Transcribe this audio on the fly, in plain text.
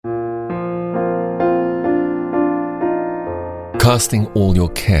casting all your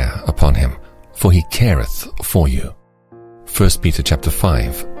care upon him, for he careth for you. 1 Peter chapter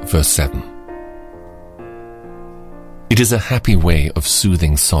 5, verse 7. It is a happy way of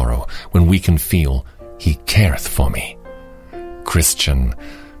soothing sorrow when we can feel, he careth for me. Christian,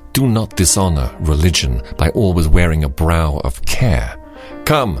 do not dishonor religion by always wearing a brow of care.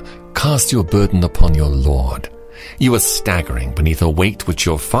 Come, cast your burden upon your Lord. You are staggering beneath a weight which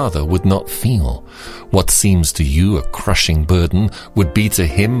your Father would not feel. What seems to you a crushing burden would be to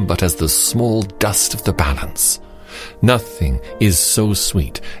him but as the small dust of the balance. Nothing is so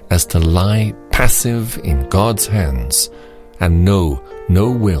sweet as to lie passive in God's hands and know no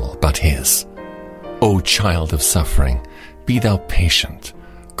will but his. O child of suffering, be thou patient.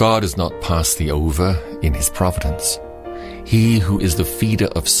 God has not passed thee over in his providence. He who is the feeder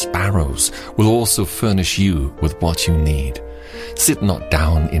of sparrows will also furnish you with what you need. Sit not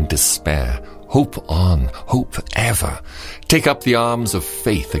down in despair. Hope on, hope ever. Take up the arms of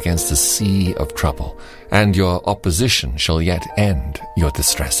faith against the sea of trouble, and your opposition shall yet end your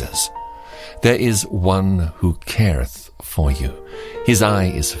distresses. There is one who careth for you. His eye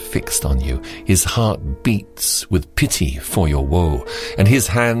is fixed on you. His heart beats with pity for your woe, and his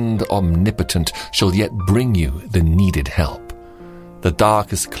hand omnipotent shall yet bring you the needed help. The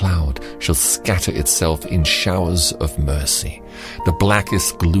darkest cloud shall scatter itself in showers of mercy. The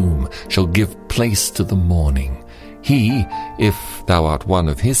blackest gloom shall give place to the morning. He, if thou art one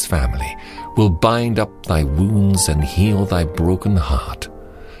of his family, will bind up thy wounds and heal thy broken heart.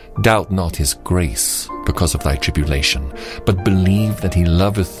 Doubt not his grace because of thy tribulation, but believe that he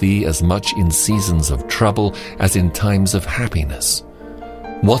loveth thee as much in seasons of trouble as in times of happiness.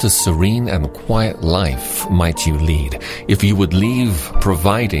 What a serene and quiet life might you lead if you would leave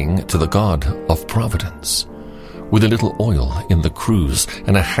providing to the God of providence. With a little oil in the cruse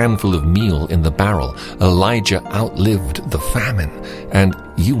and a handful of meal in the barrel, Elijah outlived the famine, and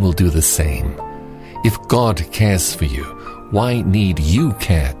you will do the same. If God cares for you, why need you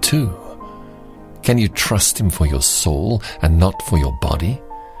care too? Can you trust him for your soul and not for your body?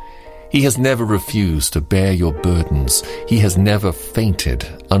 He has never refused to bear your burdens. He has never fainted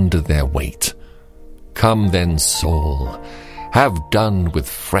under their weight. Come then, soul, have done with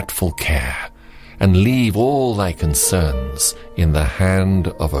fretful care, and leave all thy concerns in the hand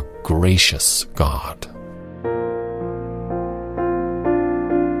of a gracious God.